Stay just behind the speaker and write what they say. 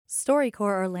StoryCorps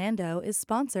Orlando is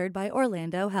sponsored by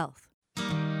Orlando Health.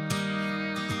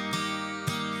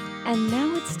 And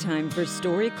now it's time for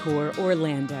StoryCorps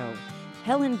Orlando.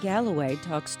 Helen Galloway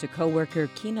talks to coworker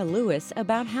Keena Lewis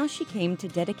about how she came to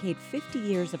dedicate 50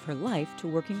 years of her life to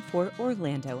working for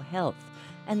Orlando Health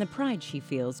and the pride she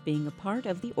feels being a part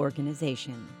of the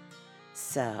organization.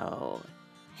 So,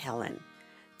 Helen,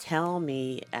 tell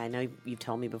me, I know you've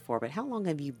told me before, but how long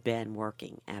have you been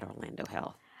working at Orlando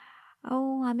Health?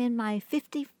 Oh, I'm in my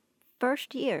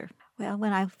 51st year. Well,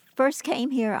 when I first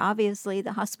came here, obviously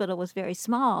the hospital was very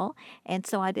small, and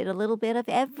so I did a little bit of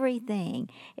everything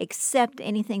except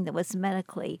anything that was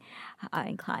medically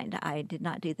inclined. I did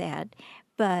not do that,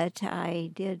 but I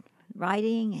did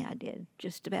writing. I did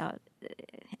just about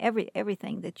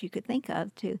everything that you could think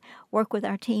of to work with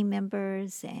our team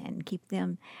members and keep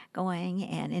them going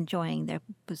and enjoying their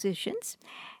positions,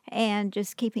 and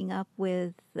just keeping up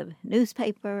with the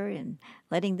newspaper and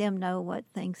letting them know what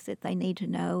things that they need to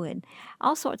know and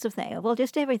all sorts of things. Well,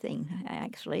 just everything,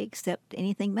 actually, except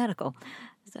anything medical.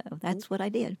 So that's what I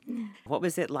did. What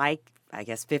was it like, I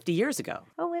guess, 50 years ago?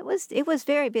 Oh, it was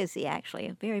very busy,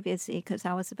 actually, very busy, because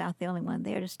I was about the only one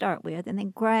there to start with. And then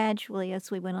gradually,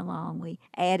 as we went along, we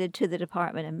added to the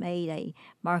department and made a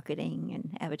marketing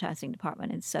and advertising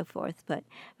department and so forth. But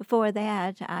before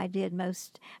that, I did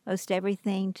most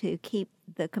everything to keep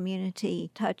the community in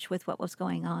touch with what was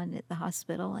going on at the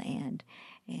hospital and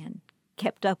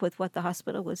kept up with what the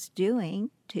hospital was doing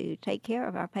to take care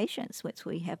of our patients, which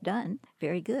we have done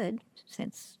very good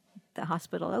since the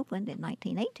hospital opened in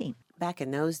 1918. Back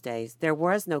in those days, there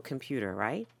was no computer,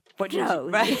 right? No.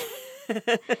 Right?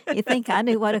 You think I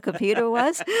knew what a computer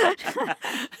was?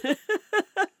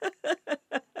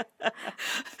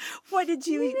 What did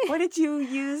you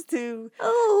use to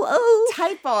Oh.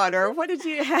 type on, or what did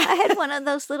you have? I had one of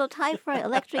those little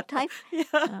electric type. Yeah.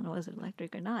 I don't know was it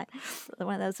electric or not.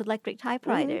 One of those electric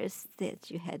typewriters that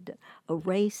you had to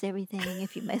erase everything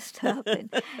if you messed up,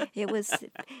 and it was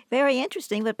very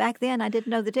interesting. But back then, I didn't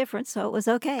know the difference, so it was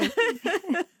okay.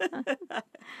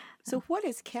 So what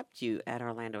has kept you at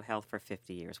Orlando Health for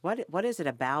 50 years? What is it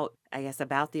about, I guess,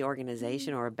 about the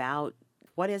organization, or about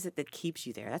what is it that keeps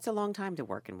you there? That's a long time to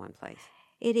work in one place.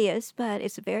 It is, but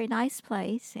it's a very nice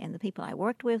place, and the people I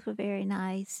worked with were very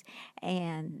nice,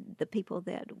 and the people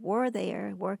that were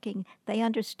there working, they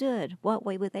understood what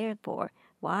we were there for,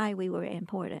 why we were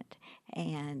important,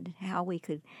 and how we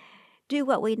could do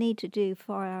what we need to do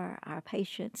for our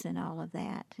patients and all of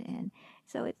that. And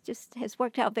so it just has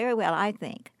worked out very well, I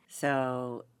think.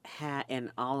 So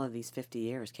in all of these 50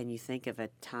 years, can you think of a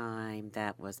time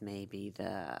that was maybe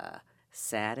the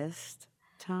saddest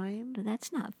time? But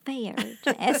that's not fair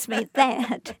to ask me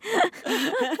that.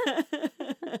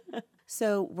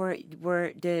 So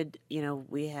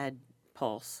we had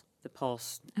the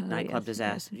Pulse nightclub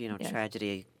disaster, yes.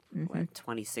 tragedy,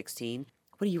 2016.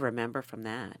 What do you remember from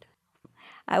that?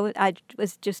 I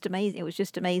was just amazing. It was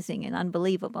just amazing and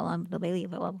unbelievable.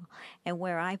 And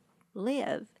where I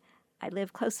live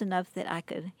close enough that I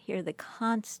could hear the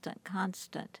constant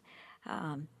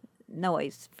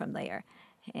noise from there,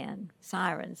 and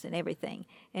sirens and everything.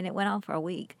 And it went on for a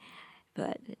week.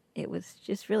 But it was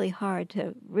just really hard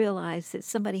to realize that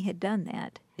somebody had done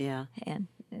that. Yeah. And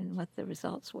what the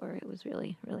results were. It was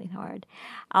really, really hard.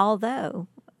 Although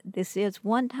this is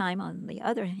one time on the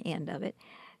other end of it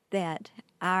that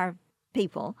our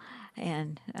people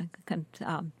and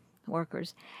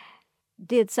workers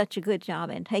did such a good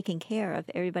job in taking care of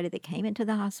everybody that came into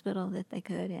the hospital that they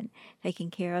could, and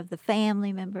taking care of the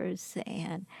family members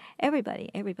and everybody.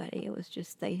 It was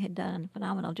just, they had done a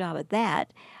phenomenal job at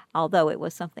that, although it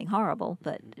was something horrible,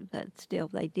 but still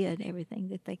they did everything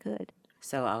that they could.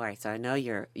 So, all right, so I know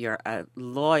you're a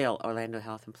loyal Orlando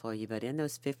Health employee, but in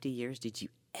those 50 years, did you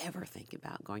ever think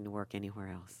about going to work anywhere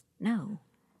else? No.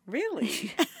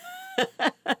 Really?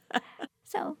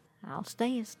 So I'll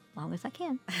stay as long as I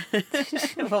can.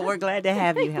 Well, we're glad to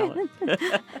have you, Helen.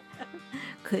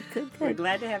 Good. We're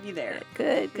glad to have you there.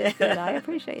 Good. I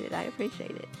appreciate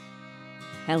it.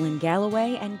 Helen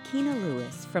Galloway and Keena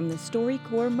Lewis from the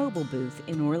StoryCorps mobile booth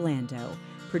in Orlando.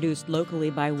 Produced locally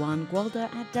by Juan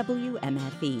Gualda at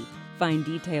WMFE. Find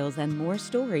details and more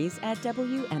stories at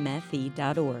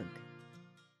WMFE.org.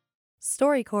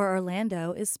 StoryCorps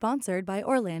Orlando is sponsored by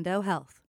Orlando Health.